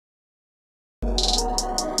We'll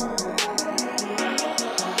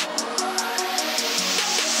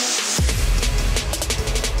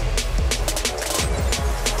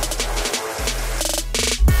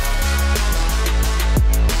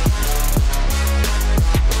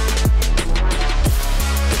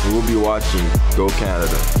be watching Go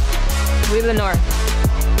Canada. We the North.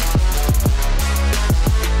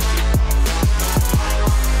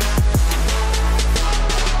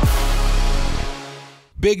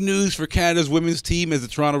 Big news for Canada's women's team as the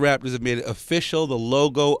Toronto Raptors have made it official. The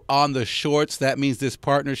logo on the shorts. That means this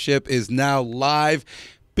partnership is now live.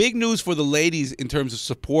 Big news for the ladies in terms of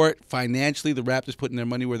support financially. The Raptors putting their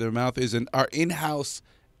money where their mouth is, and our in-house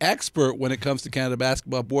expert when it comes to Canada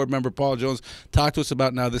basketball, board member Paul Jones, talk to us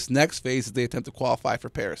about now this next phase as they attempt to qualify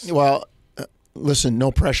for Paris. Well, listen,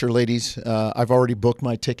 no pressure, ladies. I've already booked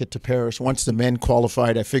my ticket to Paris. Once the men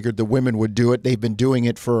qualified, I figured the women would do it. They've been doing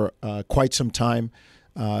it for quite some time.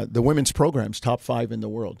 The women's program's top 5 in the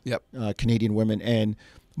world. Yep. Canadian women. And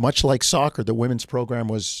much like soccer, the women's program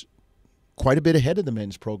was quite a bit ahead of the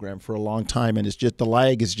men's program for a long time. And it's just the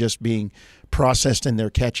lag is just being processed and they're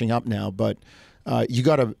catching up now. But you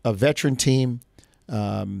got a veteran team,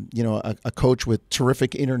 a coach with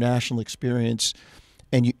terrific international experience.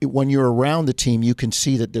 And when you're around the team, you can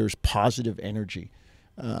see that there's positive energy.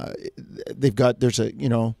 There's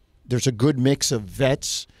a good mix of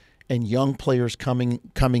vets and young players coming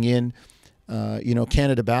in.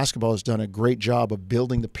 Canada basketball has done a great job of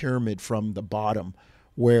building the pyramid from the bottom,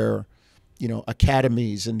 where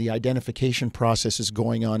academies and the identification process is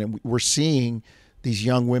going on, and we're seeing these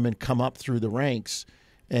young women come up through the ranks,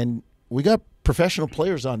 and we got professional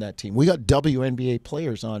players on that team. We got WNBA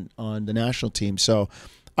players on the national team. So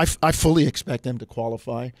I fully expect them to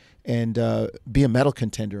qualify and be a medal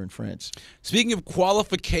contender in France. Speaking of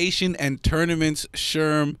qualification and tournaments,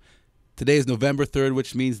 Sherm, today is November 3rd,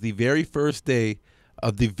 which means the very first day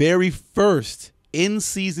of the very first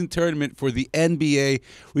in-season tournament for the NBA.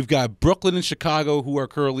 We've got Brooklyn and Chicago, who are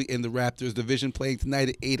currently in the Raptors division, playing tonight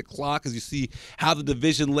at 8 o'clock as you see how the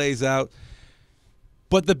division lays out.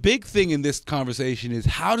 But the big thing in this conversation is,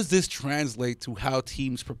 how does this translate to how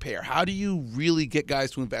teams prepare? How do you really get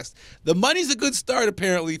guys to invest? The money's a good start,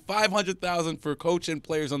 apparently. $500,000 for coach and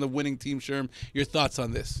players on the winning team. Sherm, your thoughts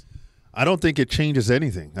on this? I don't think it changes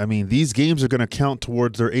anything. I mean, these games are going to count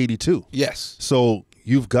towards their 82. Yes. So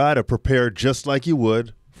you've got to prepare just like you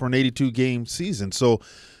would for an 82-game season. So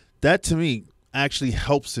that, to me, actually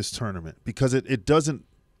helps this tournament because it doesn't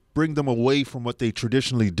bring them away from what they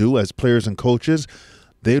traditionally do as players and coaches.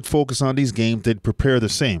 They'd focus on these games. They'd prepare the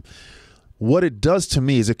same. What it does to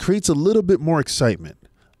me is it creates a little bit more excitement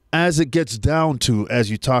as it gets down to,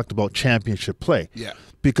 as you talked about, championship play. Yeah.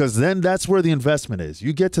 Because then that's where the investment is.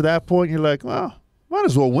 You get to that point, you're like, well, might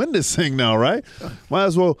as well win this thing now, right? Might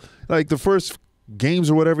as well, like the first games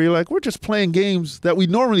or whatever, you're like, we're just playing games that we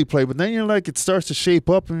normally play. But then you're like, it starts to shape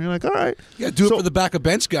up, and you're like, all right. You got to do it for the back of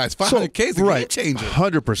bench guys. 500K is a game changer.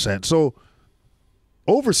 100%. So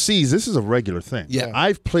overseas, this is a regular thing. Yeah.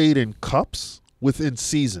 I've played in cups within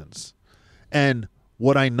seasons. And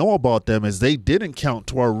what I know about them is they didn't count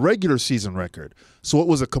to our regular season record. So it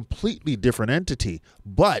was a completely different entity.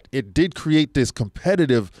 But it did create this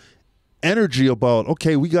competitive energy about,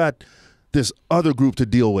 okay, we got this other group to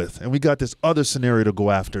deal with, and we got this other scenario to go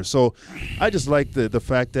after. So I just like the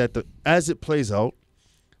fact that as it plays out,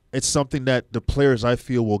 it's something that the players, I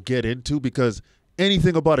feel, will get into, because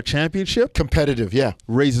anything about a championship, competitive,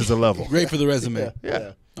 raises the level. Great for the resume.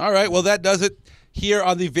 Yeah. All right, well, that does it here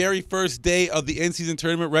on the very first day of the in-season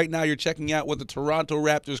tournament. Right now, you're checking out what the Toronto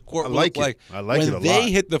Raptors court will look like when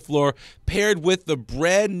they hit the floor, paired with the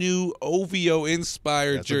brand-new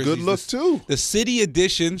OVO-inspired jerseys. That's a good look, too. The City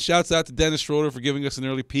Edition. Shouts out to Dennis Schroeder for giving us an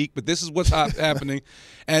early peek, but this is what's happening.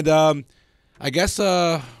 And I guess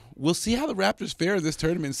we'll see how the Raptors fare in this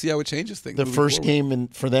tournament and see how it changes things. The first game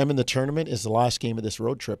for them in the tournament is the last game of this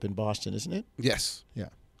road trip in Boston, isn't it? Yes. Yeah.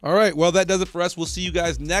 All right, well, that does it for us. We'll see you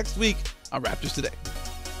guys next week on Raptors Today.